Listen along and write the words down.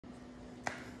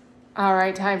All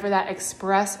right, time for that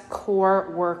express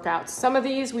core workout. Some of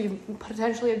these we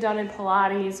potentially have done in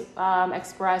Pilates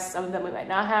express, some of them we might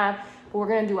not have, but we're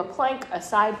gonna do a plank, a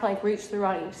side plank, reach through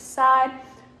on each side.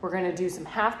 We're gonna do some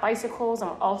half bicycles,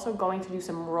 and we're also going to do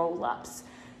some roll-ups.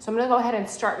 So I'm gonna go ahead and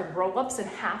start with roll-ups and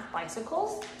half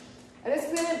bicycles. And this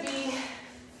is gonna be,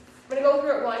 I'm gonna go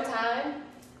through it one time,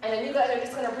 and then you guys are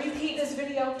just gonna repeat this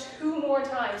video 2 more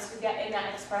times to get in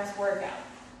that express workout.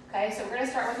 Okay, so we're gonna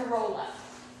start with a roll-up.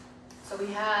 So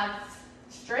we have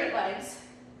straight legs.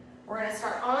 We're gonna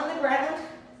start on the ground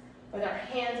with our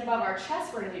hands above our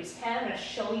chest. We're gonna do 10. I'm gonna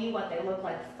show you what they look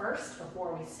like first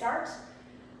before we start.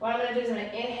 What I'm gonna do is I'm gonna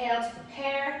inhale to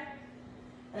prepare,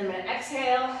 and I'm gonna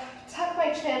exhale, tuck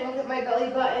my chin, look at my belly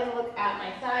button, look at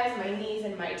my thighs, my knees,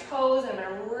 and my toes. And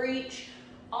I'm gonna reach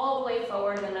all the way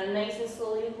forward, and I'm gonna nice and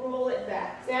slowly roll it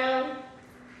back down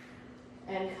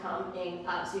and coming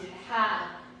up. So you should have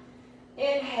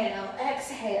inhale,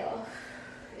 exhale,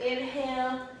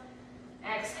 inhale,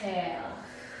 exhale.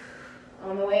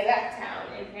 On the way back down,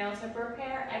 inhale to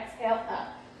prepare, exhale up.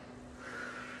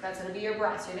 That's gonna be your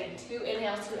breath. So you're getting 2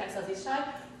 inhales, 2 exhales each time.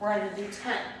 We're gonna do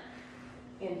 10.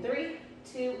 In 3,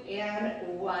 2,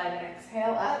 and 1.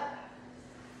 Exhale up.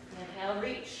 Inhale,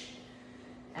 reach.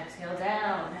 Exhale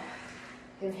down.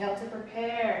 Inhale to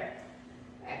prepare.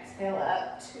 Exhale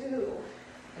up, 2.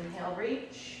 Inhale,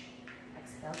 reach.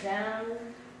 Exhale down.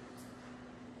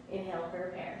 Inhale,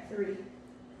 prepare, 3.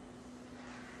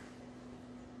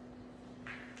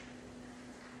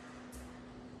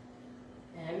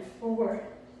 And 4.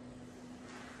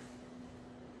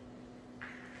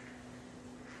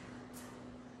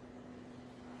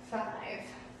 5.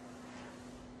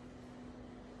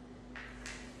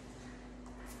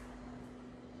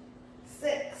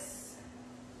 6.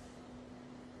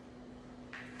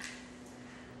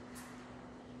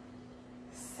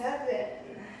 7.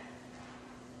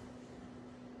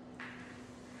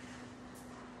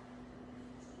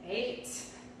 8.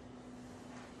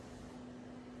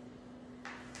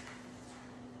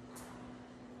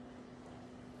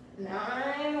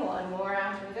 9. 1 more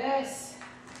after this.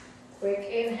 Quick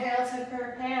inhale to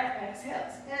prepare. Exhale,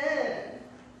 10.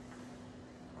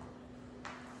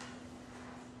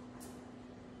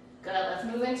 Good, let's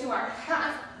move into our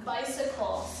half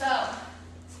bicycle. So,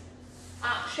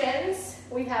 options.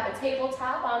 We have a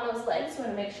tabletop on those legs. You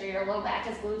want to make sure your low back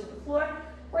is glued to the floor.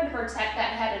 We're going to protect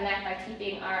that head and neck by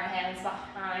keeping our hands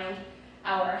behind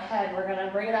our head. We're going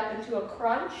to bring it up into a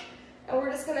crunch, and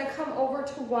we're just going to come over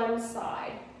to one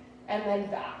side and then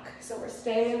back. So we're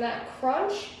staying in that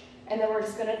crunch, and then we're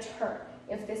just going to turn.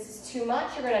 If this is too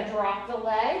much, you're going to drop the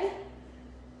leg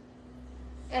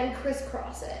and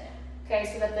crisscross it. Okay,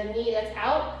 so that the knee that's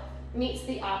out meets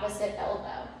the opposite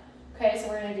elbow. Okay, so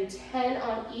we're going to do 10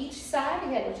 on each side.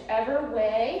 Again, whichever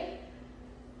way.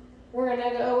 We're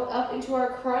going to go up into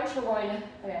our crunch. We're going to,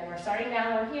 again, we're starting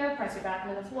down over here. Press your back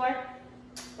into the floor.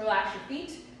 Relax your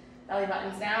feet. Belly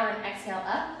button's down. We're going to exhale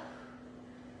up.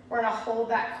 We're going to hold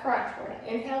that crunch. We're going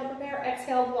to inhale to prepare.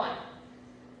 Exhale, 1,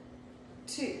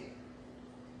 2,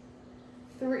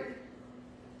 3,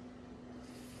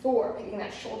 4. Picking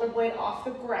that shoulder blade off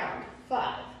the ground.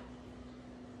 5,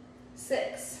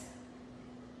 6,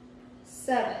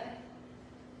 7,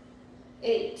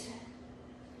 8,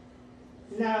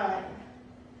 9,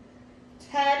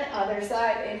 10. Other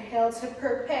side. Inhale to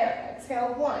prepare.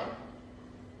 Exhale, 1,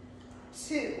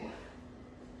 2,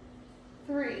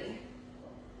 3,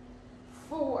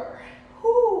 4,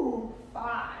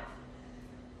 5,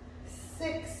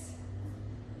 6,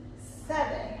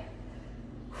 7,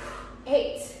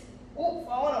 8. Oh,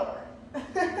 falling over.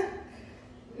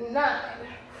 9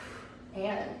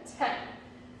 and 10.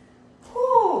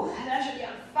 Whew, that should be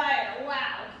on fire.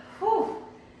 Wow. Whew.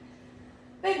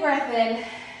 Big breath in,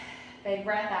 big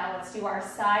breath out. Let's do our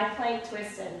side plank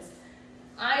twist-ins.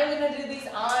 I'm going to do these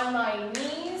on my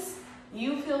knees.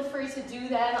 You feel free to do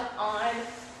them on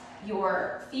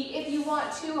your feet if you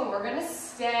want to, and we're going to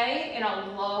stay in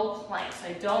a low plank. So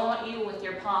I don't want you with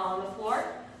your palm on the floor.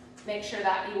 Make sure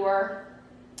that your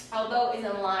elbow is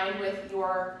in line with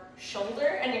your shoulder,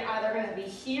 and you're either going to be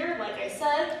here, like I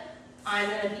said, I'm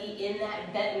going to be in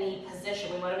that bent knee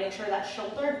position. We want to make sure that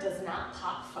shoulder does not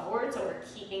pop forward, so we're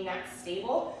keeping that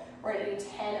stable. We're going to do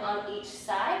 10 on each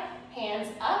side, hands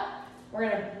up. We're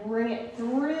going to bring it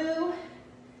through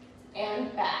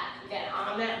and back. Again,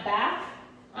 on that back,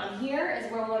 here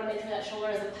is where we want to make sure that shoulder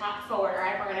doesn't pop forward. All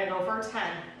right, we're going to go for 10.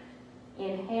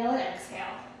 Inhale and exhale.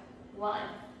 1,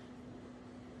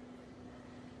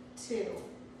 2,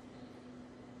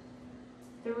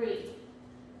 3,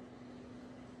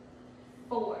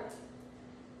 4,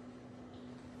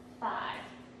 5,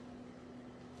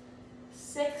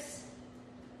 6,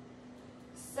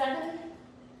 7,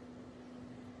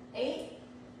 8,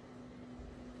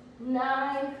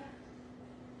 9,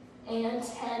 and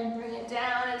 10. Bring it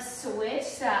down and switch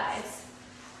sides.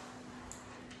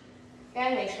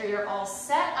 And make sure you're all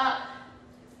set up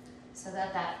so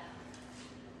that that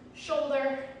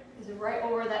shoulder is right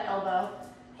over that elbow.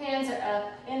 Hands are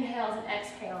up, inhales and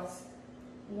exhales.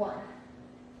 1,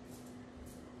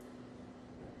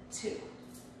 2,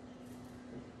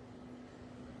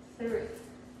 3,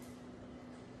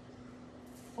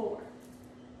 4,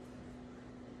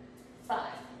 5,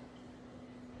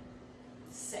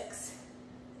 6,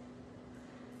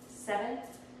 7,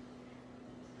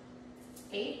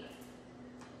 8,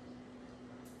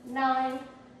 9,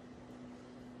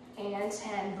 and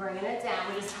 10. Bringing it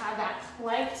down. We just have that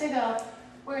plank to go.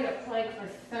 We're going to plank for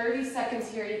 30 seconds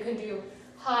here. You can do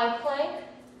high plank,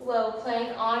 low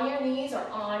plank on your knees or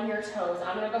on your toes.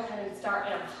 I'm going to go ahead and start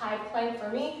in a high plank for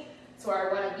me. It's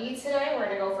where I want to be today. We're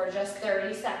going to go for just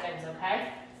 30 seconds,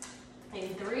 okay?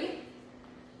 In 3,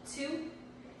 2,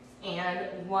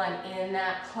 and 1. In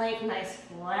that plank, nice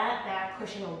flat back,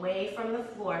 pushing away from the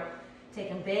floor.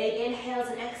 Taking big inhales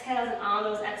and exhales, and on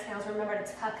those exhales, remember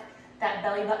to tuck that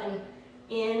belly button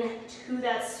into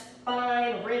that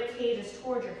spine, rib cages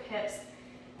towards your hips.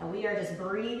 And we are just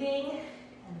breathing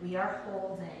and we are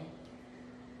holding.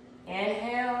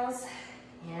 Inhales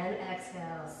and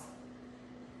exhales.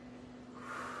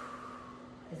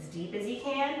 As deep as you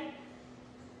can.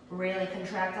 Really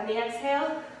contract on the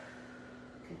exhale.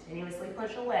 Continuously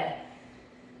push away.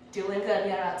 Doing good.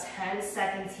 We got about 10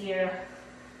 seconds here.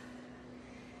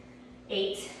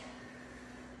 8,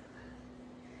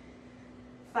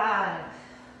 5,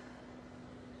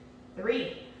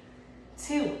 3,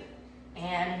 2,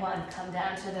 and 1. Come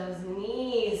down to those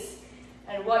knees.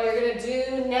 And what you're gonna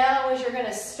do now is you're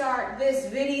gonna start this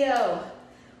video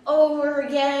over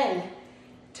again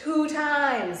 2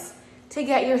 times to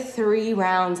get your 3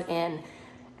 rounds in.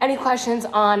 Any questions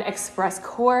on Express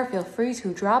Core, feel free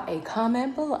to drop a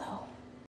comment below.